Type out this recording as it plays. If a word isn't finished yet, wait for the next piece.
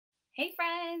Hey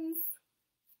friends!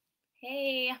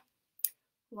 Hey,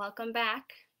 welcome back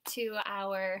to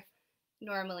our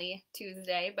normally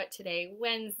Tuesday, but today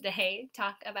Wednesday,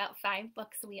 talk about 5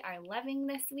 books we are loving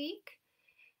this week.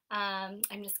 I'm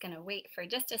just going to wait for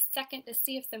just a second to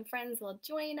see if some friends will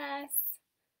join us.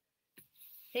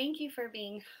 Thank you for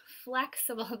being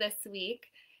flexible this week.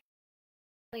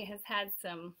 Has had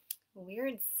some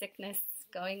weird sickness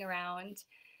going around.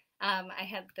 I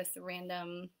had this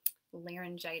random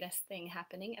laryngitis thing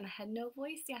happening and I had no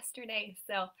voice yesterday.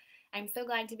 So I'm so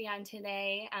glad to be on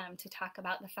today to talk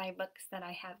about the 5 books that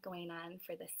I have going on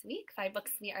for this week. 5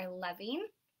 books we are loving.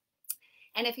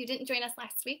 And if you didn't join us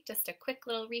last week, just a quick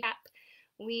little recap.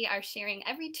 We are sharing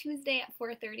every Tuesday at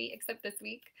 4:30, except this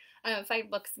week, 5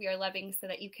 books we are loving so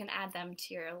that you can add them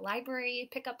to your library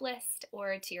pickup list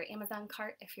or to your Amazon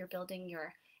cart if you're building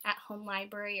your at-home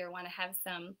library or want to have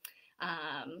some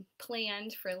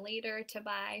planned for later to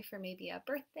buy for maybe a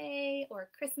birthday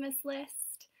or Christmas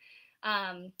list.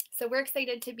 So we're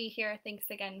excited to be here.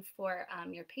 Thanks again for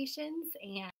your patience,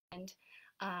 and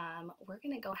we're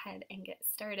going to go ahead and get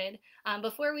started.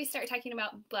 Before we start talking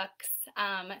about books,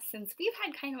 since we've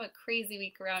had kind of a crazy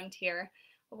week around here,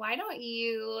 why don't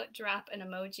you drop an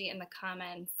emoji in the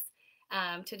comments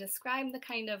to describe the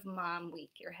kind of mom week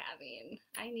you're having.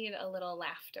 I need a little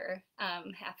laughter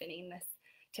happening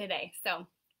today. So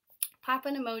pop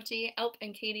an emoji. Oh,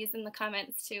 and Katie's in the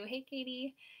comments too. Hey,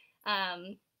 Katie.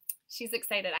 She's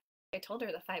excited. I told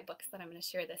her the 5 books that I'm going to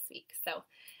share this week. So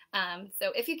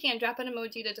if you can, drop an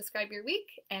emoji to describe your week,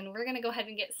 and we're going to go ahead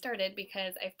and get started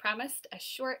because I've promised a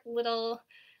short little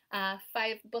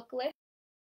 5-book list.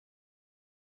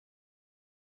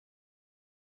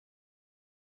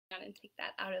 And take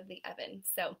that out of the oven.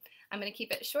 So I'm going to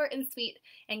keep it short and sweet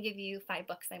and give you 5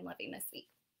 books I'm loving this week.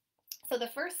 So the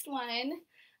first one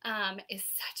is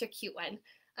such a cute one.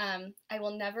 I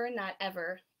Will Never Not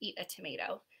Ever Eat a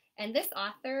Tomato. And this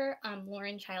author,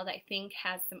 Lauren Child, I think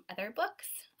has some other books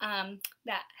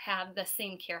that have the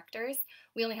same characters.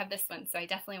 We only have this one, so I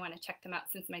definitely want to check them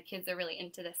out since my kids are really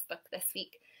into this book this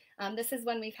week. This is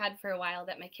one we've had for a while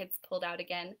that my kids pulled out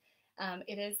again.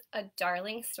 It is a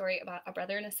darling story about a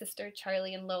brother and a sister,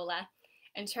 Charlie and Lola.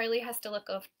 And Charlie has to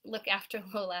look after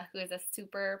Lola, who is a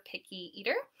super picky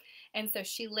eater. And so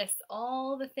she lists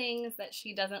all the things that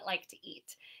she doesn't like to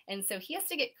eat. And so he has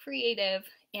to get creative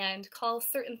and call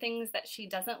certain things that she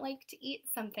doesn't like to eat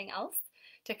something else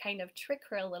to kind of trick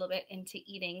her a little bit into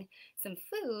eating some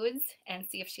foods and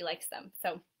see if she likes them.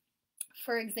 So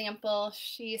for example,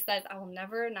 she says, I will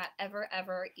never, not ever,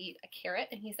 ever eat a carrot.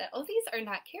 And he said, oh, these are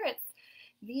not carrots.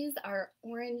 These are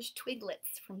orange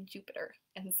twiglets from Jupiter.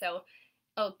 And so,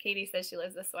 oh, Katie says she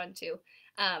loves this one too.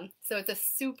 So it's a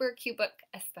super cute book,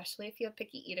 especially if you have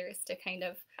picky eaters, to kind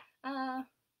of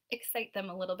excite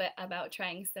them a little bit about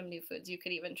trying some new foods. You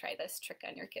could even try this trick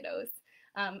on your kiddos.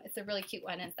 It's a really cute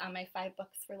one. It's on my 5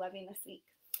 books for loving this week.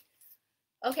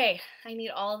 Okay, I need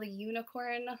all the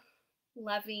unicorn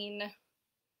loving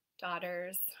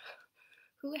daughters.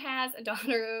 Who has a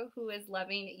daughter who is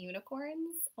loving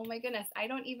unicorns? Oh my goodness, I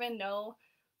don't even know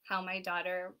how my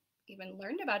daughter even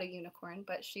learned about a unicorn,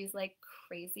 but she's like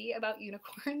crazy about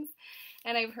unicorns.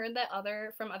 And I've heard that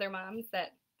from other moms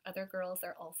that other girls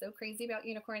are also crazy about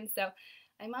unicorns. So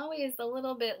I'm always a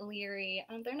little bit leery.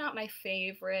 They're not my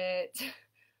favorite,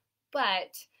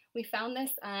 but we found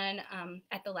this on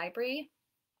at the library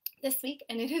this week,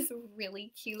 and it is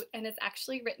really cute, and it's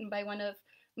actually written by one of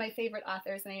my favorite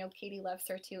authors, and I know Katie loves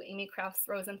her too, Amy Krouse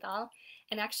Rosenthal.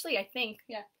 And actually, I think,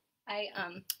 I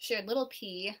shared Little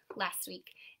P last week,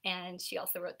 and she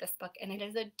also wrote this book, and it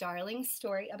is a darling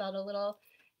story about a little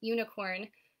unicorn,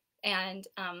 and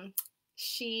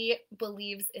she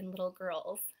believes in little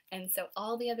girls, and so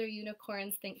all the other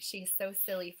unicorns think she's so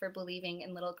silly for believing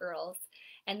in little girls.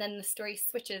 And then the story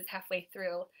switches halfway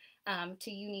through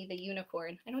to Uni the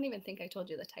Unicorn. I don't even think I told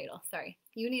you the title, sorry.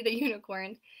 Uni the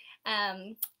Unicorn.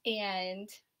 And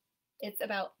it's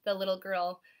about the little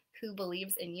girl who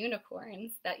believes in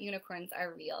unicorns, that unicorns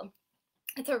are real.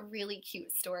 It's a really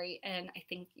cute story, and I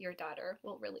think your daughter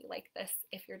will really like this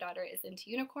if your daughter is into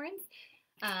unicorns.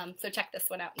 So check this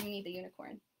one out, Uni the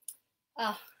Unicorn.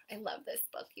 Oh, I love this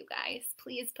book, you guys.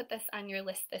 Please put this on your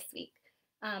list this week.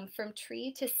 From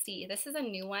Tree to Sea. This is a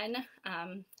new one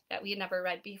that we had never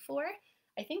read before.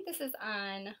 I think this is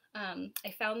on,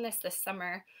 I found this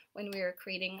summer when we were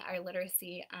creating our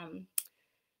literacy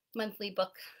monthly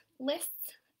book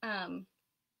lists.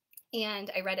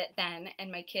 And I read it then,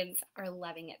 and my kids are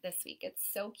loving it this week. It's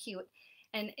so cute.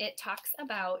 And it talks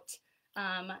about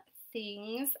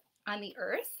things on the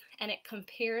earth, and it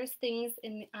compares things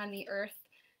on the earth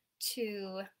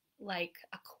to like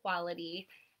a quality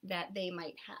that they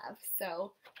might have.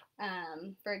 So,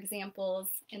 for examples,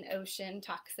 an ocean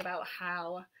talks about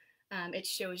how it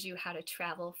shows you how to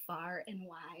travel far and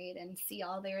wide and see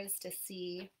all there is to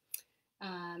see.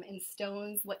 And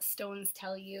stones, what stones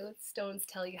tell you? Stones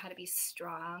tell you how to be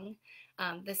strong.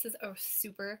 This is a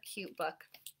super cute book.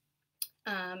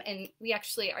 And we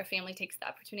actually, our family takes the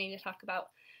opportunity to talk about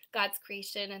God's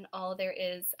creation and all there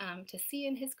is to see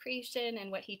in his creation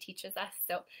and what he teaches us.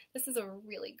 So this is a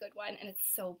really good one, and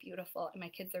it's so beautiful, and my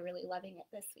kids are really loving it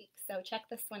this week. So check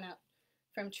this one out,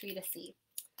 From Tree to Sea.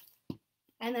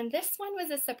 And then this one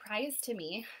was a surprise to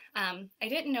me. I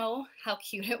didn't know how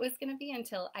cute it was going to be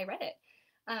until I read it.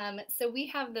 So we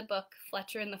have the book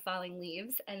Fletcher and the Falling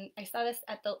Leaves, and I saw this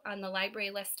on the library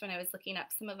list when I was looking up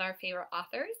some of our favorite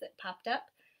authors. It popped up.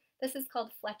 This is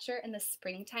called Fletcher and the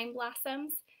Springtime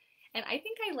Blossoms, and I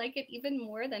think I like it even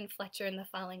more than Fletcher and the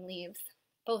Falling Leaves.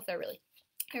 Both are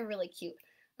really cute.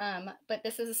 But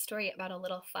this is a story about a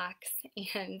little fox,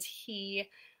 and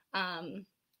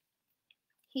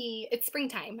it's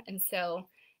springtime, and so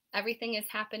everything is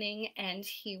happening, and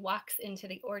he walks into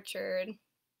the orchard.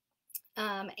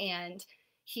 And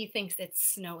he thinks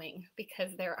it's snowing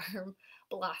because there are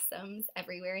blossoms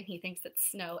everywhere, and he thinks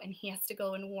it's snow, and he has to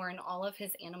go and warn all of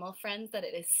his animal friends that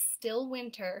it is still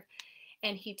winter,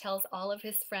 and he tells all of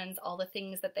his friends all the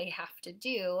things that they have to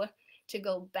do to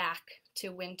go back to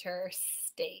winter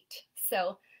state.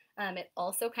 So it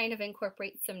also kind of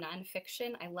incorporates some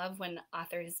nonfiction. I love when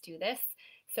authors do this.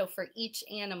 So for each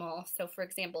animal, so for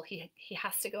example, he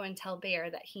has to go and tell Bear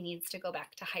that he needs to go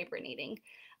back to hibernating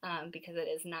because it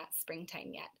is not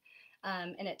springtime yet.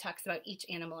 And it talks about each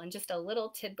animal and just a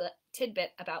little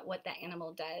tidbit about what that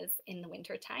animal does in the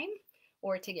winter time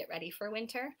or to get ready for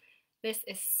winter. This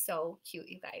is so cute,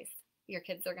 you guys. Your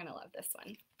kids are going to love this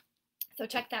one. So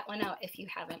check that one out if you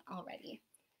haven't already.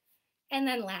 And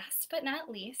then last but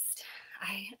not least,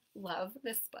 I love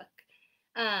this book.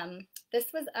 This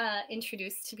was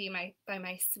introduced to me by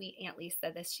my sweet Aunt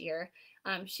Lisa this year.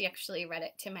 She actually read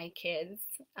it to my kids.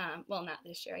 Well, not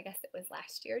this year, I guess it was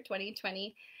last year,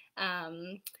 2020.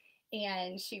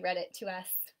 And she read it to us,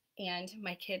 and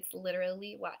my kids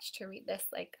literally watched her read this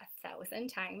like 1,000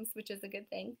 times, which is a good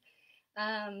thing.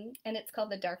 And it's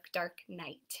called The Dark, Dark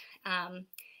Night.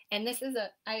 And this is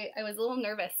I was a little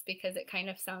nervous because it kind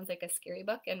of sounds like a scary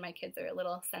book, and my kids are a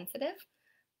little sensitive,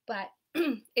 but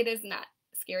it is not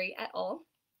scary at all.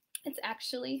 It's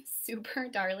actually super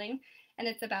darling, and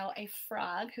it's about a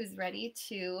frog who's ready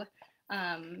to,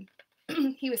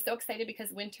 he was so excited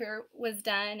because winter was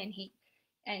done, and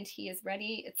he is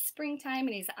ready. It's springtime,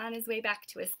 and he's on his way back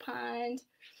to his pond,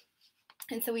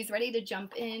 and so he's ready to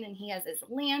jump in, and he has his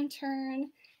lantern,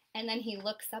 and then he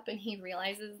looks up and he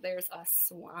realizes there's a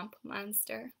swamp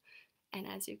monster, and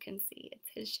as you can see, it's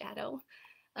his shadow.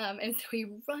 And so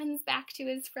he runs back to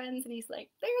his friends and he's like,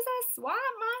 "There's a swamp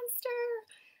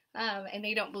monster!" And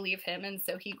they don't believe him, and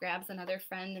so he grabs another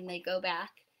friend and they go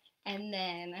back. And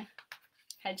then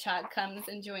Hedgehog comes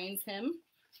and joins him,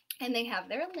 and they have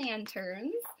their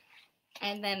lanterns.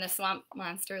 And then the swamp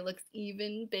monster looks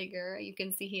even bigger. You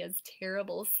can see he has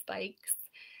terrible spikes.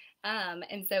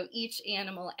 And so each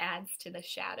animal adds to the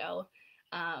shadow.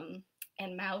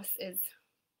 And Mouse is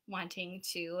wanting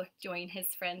to join his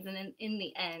friends, and then in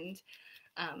the end,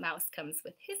 Mouse comes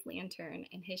with his lantern,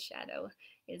 and his shadow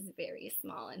is very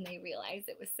small, and they realize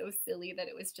it was so silly that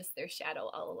it was just their shadow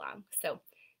all along. So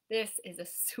this is a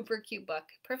super cute book,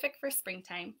 perfect for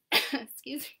springtime.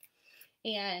 Excuse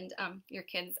me. And your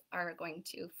kids are going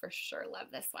to for sure love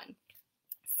this one.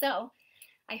 So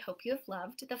I hope you have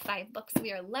loved the 5 books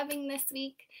we are loving this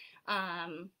week.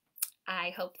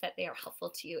 I hope that they are helpful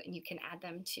to you, and you can add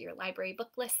them to your library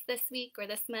book list this week or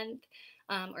this month,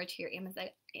 or to your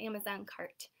Amazon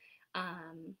cart.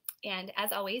 And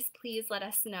as always, please let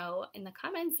us know in the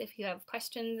comments if you have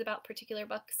questions about particular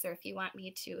books, or if you want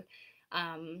me to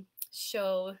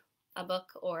show a book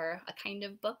or a kind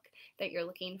of book that you're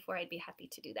looking for. I'd be happy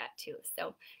to do that too.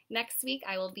 So next week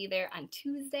I will be there on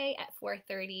Tuesday at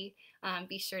 4:30.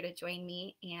 Be sure to join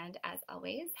me, and as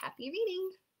always, happy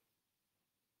reading!